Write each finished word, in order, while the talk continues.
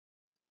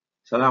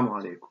Assalamu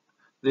alaikum.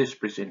 This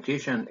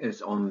presentation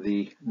is on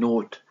the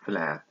note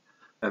flap,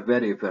 a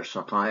very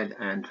versatile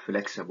and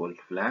flexible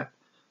flap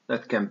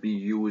that can be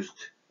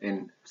used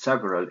in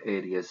several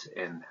areas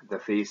in the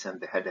face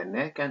and the head and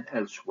neck and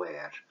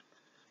elsewhere.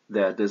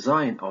 The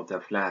design of the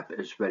flap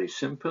is very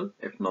simple,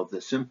 if not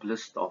the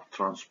simplest of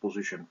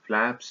transposition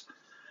flaps,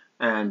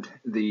 and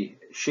the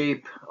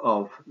shape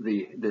of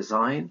the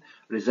design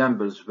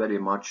resembles very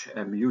much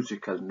a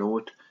musical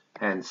note,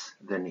 hence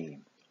the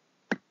name.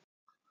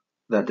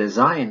 The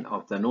design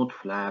of the note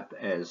flap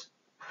is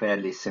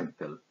fairly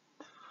simple.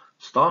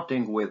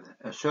 Starting with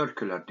a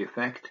circular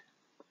defect,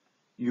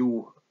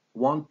 you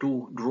want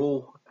to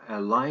draw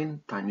a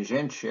line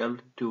tangential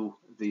to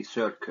the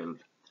circle.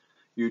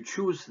 You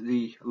choose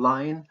the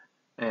line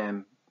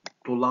to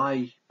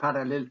lie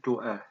parallel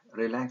to a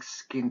relaxed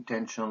skin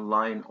tension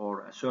line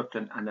or a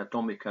certain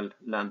anatomical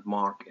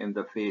landmark in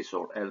the face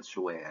or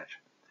elsewhere.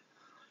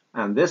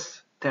 And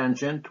this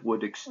tangent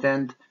would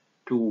extend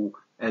to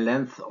a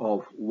length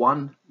of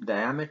 1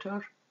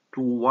 diameter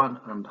to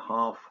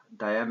 1.5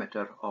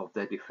 diameter of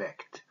the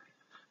defect.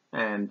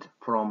 And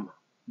from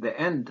the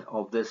end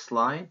of this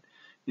line,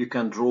 you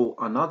can draw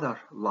another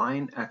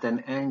line at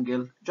an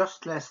angle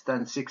just less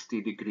than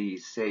 60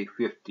 degrees, say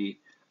 50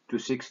 to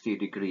 60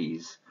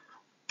 degrees.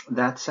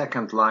 That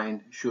second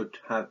line should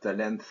have the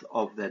length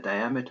of the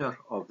diameter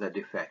of the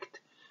defect.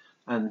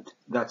 And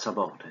that's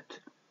about it.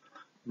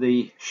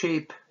 The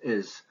shape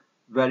is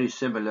very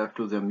similar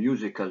to the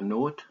musical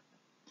note,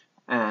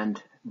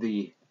 and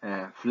the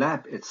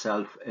flap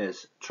itself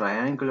is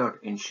triangular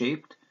in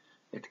shape.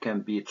 It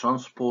can be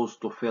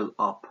transposed to fill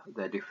up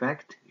the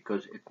defect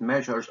because it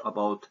measures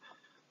about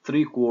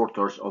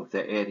 3/4 of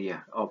the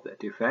area of the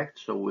defect.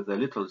 So with a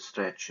little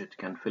stretch it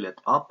can fill it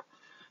up,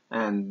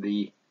 and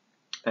the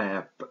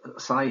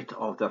side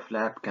of the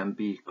flap can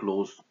be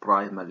closed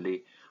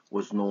primarily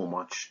with no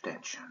much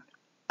tension.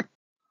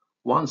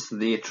 Once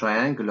the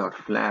triangular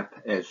flap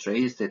is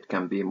raised, it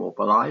can be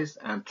mobilized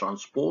and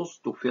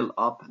transposed to fill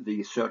up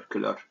the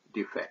circular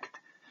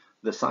defect.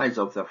 The size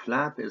of the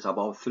flap is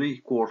about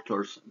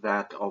 3/4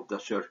 that of the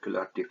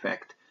circular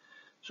defect.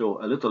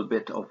 So a little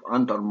bit of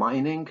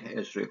undermining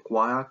is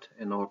required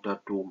in order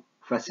to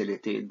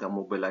facilitate the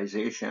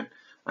mobilization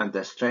and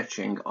the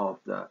stretching of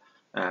the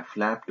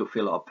flap to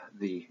fill up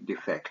the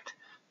defect.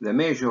 The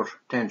major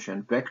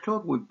tension vector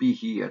would be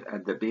here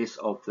at the base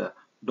of the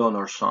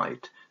donor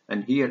site,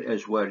 and here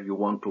is where you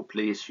want to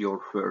place your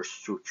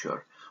first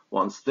suture.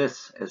 Once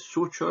this is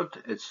sutured,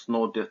 it's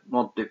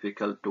not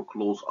difficult to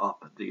close up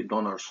the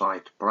donor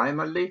site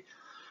primarily,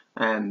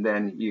 and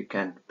then you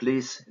can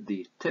place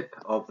the tip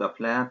of the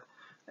flap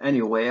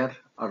anywhere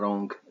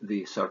along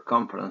the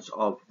circumference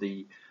of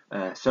the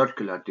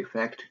circular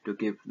defect to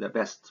give the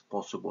best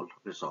possible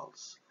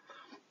results.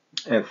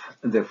 If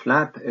the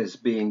flap is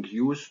being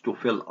used to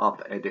fill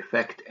up a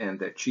defect in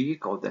the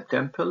cheek or the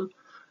temple,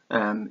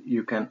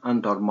 you can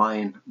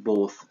undermine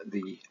both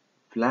the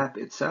flap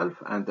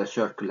itself and the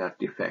circular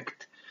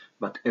defect.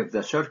 But if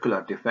the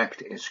circular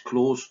defect is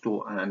close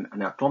to an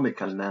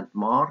anatomical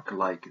landmark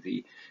like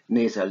the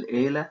nasal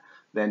ala,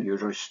 then you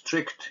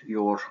restrict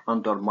your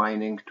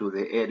undermining to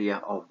the area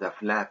of the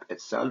flap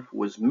itself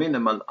with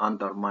minimal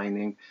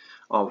undermining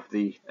of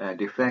the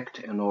defect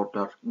in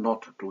order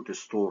not to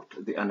distort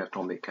the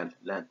anatomical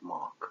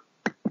landmark.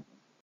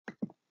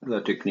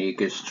 The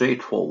technique is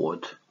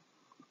straightforward.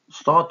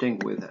 Starting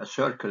with a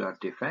circular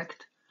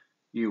defect,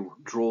 you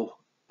draw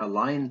a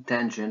line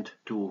tangent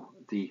to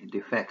the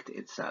defect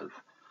itself,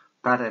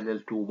 parallel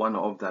to one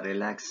of the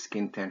relaxed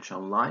skin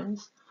tension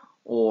lines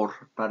or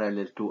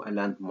parallel to a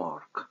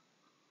landmark.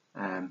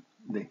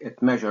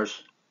 It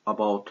measures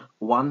about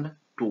 1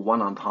 to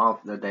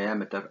 1.5 the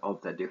diameter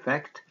of the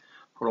defect,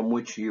 from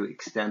which you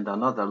extend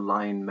another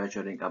line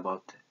measuring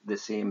about the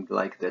same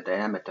like the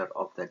diameter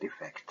of the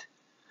defect.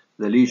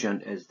 The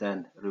lesion is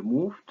then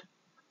removed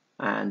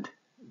and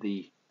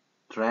the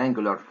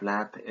triangular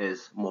flap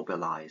is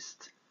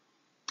mobilized.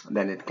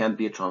 Then it can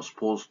be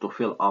transposed to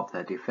fill up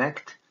the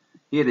defect.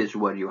 Here is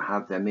where you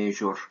have the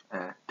major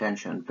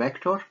tension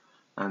vector,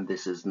 and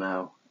this is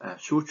now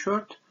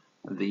sutured.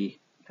 The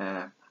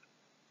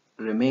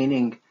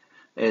remaining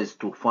is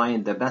to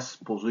find the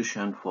best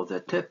position for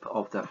the tip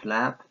of the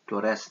flap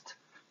to rest,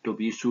 to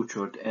be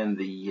sutured in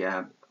the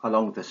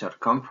along the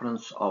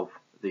circumference of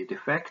the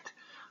defect.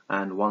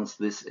 And once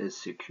this is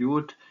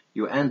secured,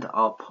 you end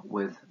up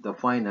with the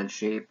final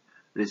shape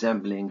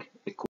resembling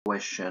a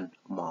question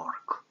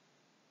mark.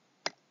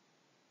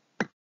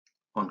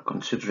 On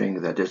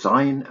considering the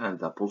design and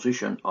the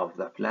position of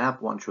the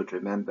flap, one should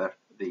remember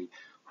the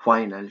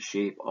final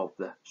shape of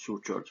the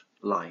sutured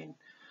line.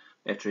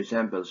 It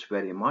resembles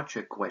very much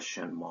a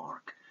question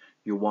mark.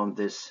 You want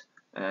this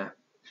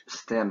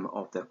stem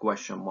of the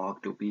question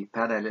mark to be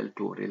parallel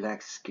to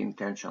relaxed skin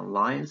tension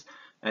lines,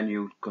 and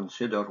you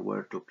consider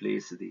where to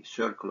place the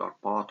circular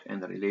part in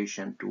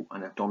relation to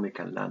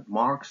anatomical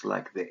landmarks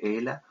like the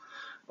ala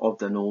of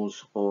the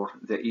nose or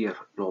the ear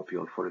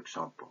lobule, for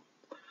example.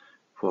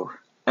 For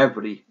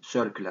every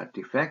circular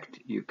defect,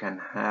 you can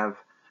have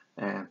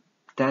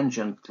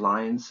tangent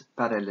lines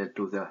parallel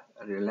to the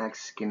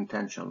relaxed skin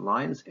tension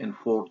lines in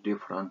 4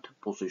 different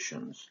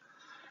positions.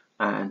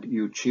 And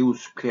you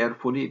choose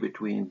carefully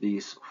between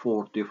these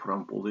 4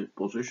 different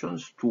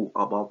positions, 2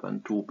 above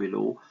and 2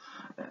 below,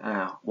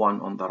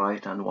 1 on the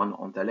right and 1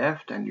 on the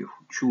left, and you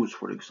choose,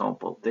 for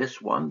example, this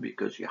one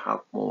because you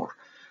have more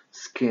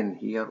skin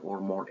here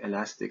or more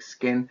elastic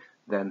skin.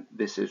 Then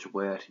this is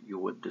where you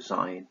would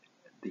design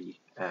the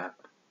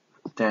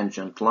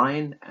tangent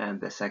line and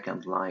the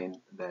second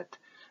line that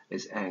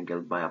is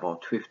angled by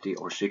about 50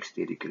 or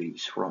 60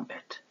 degrees from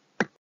it.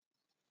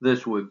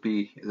 This would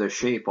be the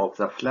shape of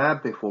the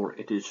flap before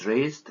it is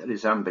raised,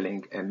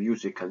 resembling a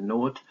musical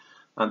note,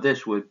 and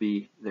this would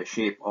be the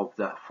shape of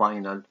the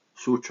final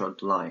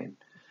sutured line.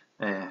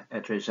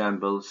 It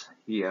resembles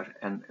here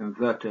an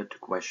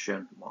inverted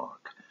question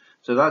mark.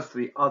 So that's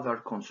the other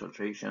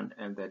consideration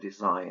in the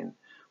design.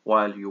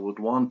 While you would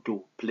want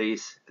to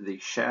place the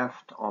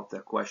shaft of the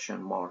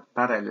question mark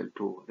parallel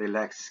to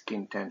relaxed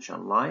skin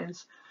tension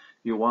lines,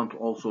 you want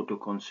also to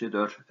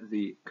consider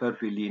the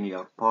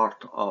curvilinear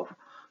part of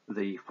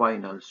the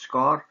final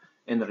scar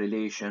in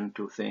relation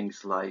to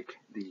things like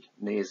the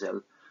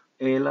nasal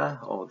ala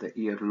or the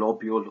ear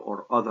lobule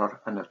or other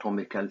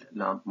anatomical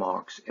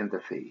landmarks in the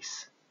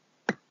face.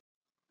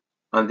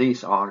 And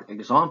these are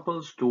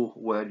examples to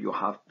where you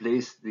have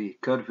placed the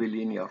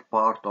curvilinear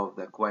part of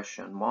the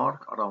question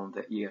mark around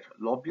the ear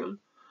lobule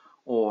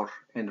or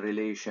in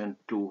relation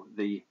to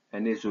the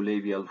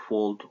nasolabial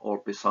fold or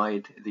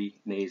beside the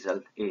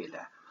nasal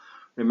ala.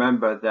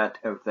 Remember that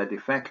if the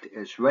defect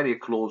is very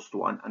close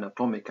to an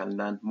anatomical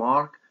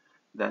landmark,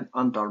 then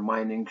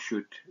undermining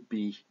should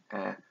be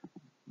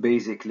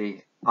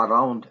basically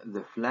around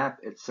the flap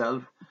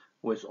itself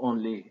with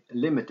only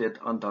limited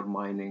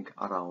undermining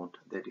around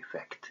the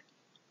defect.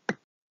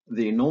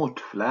 The note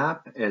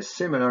flap is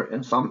similar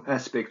in some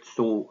aspects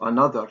to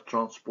another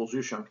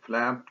transposition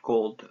flap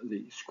called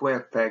the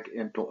square peg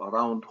into a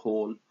round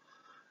hole.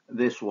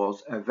 This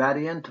was a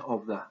variant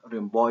of the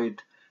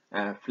rhomboid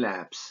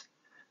flaps.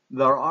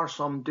 There are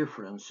some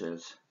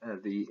differences.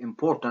 The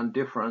important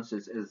difference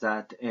is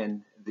that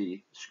in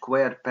the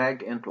square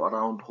peg into a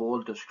round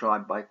hole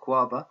described by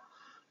Quaba,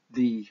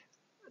 the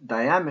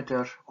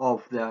diameter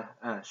of the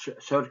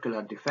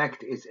circular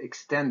defect is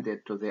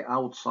extended to the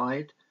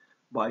outside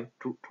by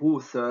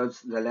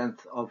 2/3 the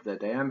length of the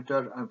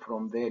diameter, and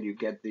from there you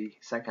get the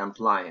second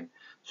line.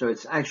 So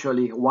it's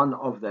actually one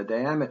of the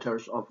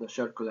diameters of the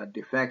circular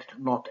defect,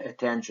 not a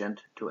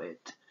tangent to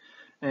it.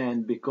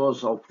 And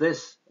because of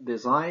this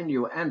design,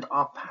 you end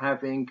up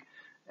having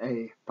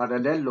a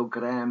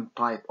parallelogram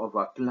type of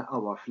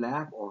a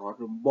flap or a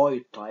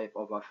rhomboid type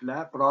of a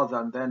flap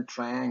rather than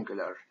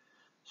triangular.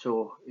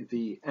 So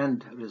the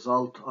end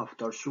result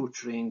after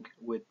suturing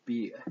would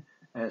be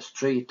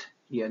straight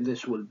here.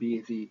 This will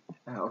be the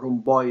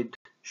rhomboid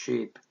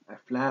shape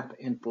flap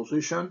in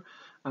position,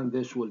 and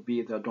this will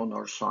be the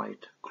donor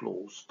side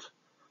closed.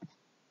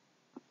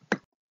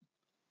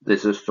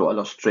 This is to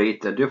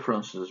illustrate the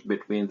differences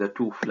between the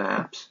two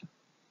flaps.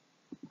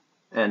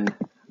 And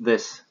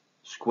this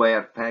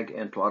square peg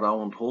into a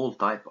round hole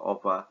type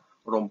of a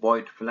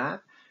rhomboid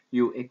flap,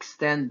 you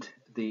extend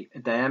the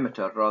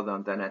diameter rather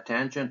than a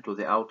tangent to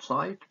the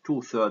outside,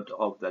 2/3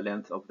 of the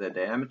length of the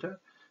diameter,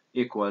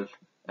 equal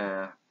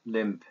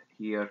limb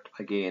here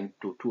again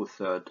to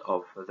 2/3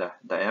 of the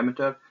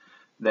diameter.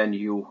 Then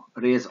you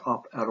raise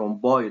up a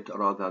rhomboid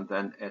rather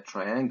than a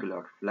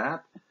triangular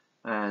flap,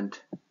 and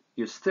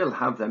you still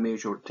have the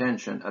major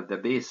tension at the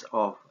base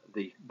of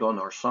the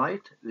donor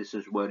site. This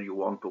is where you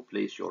want to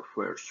place your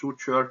first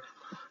suture,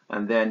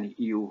 and then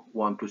you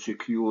want to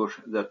secure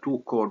the 2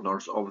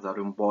 corners of the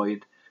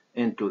rhomboid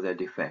into the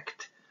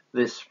defect.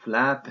 This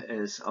flap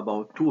is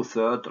about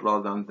 2/3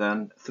 rather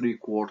than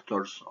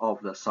 3/4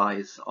 of the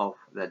size of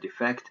the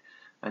defect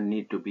and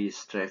need to be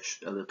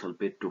stretched a little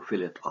bit to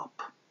fill it up.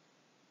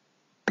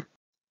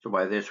 So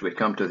by this we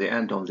come to the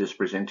end of this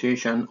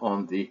presentation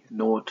on the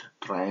note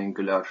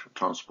triangular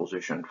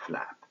transposition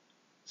flap.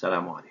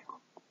 Assalamu alaikum.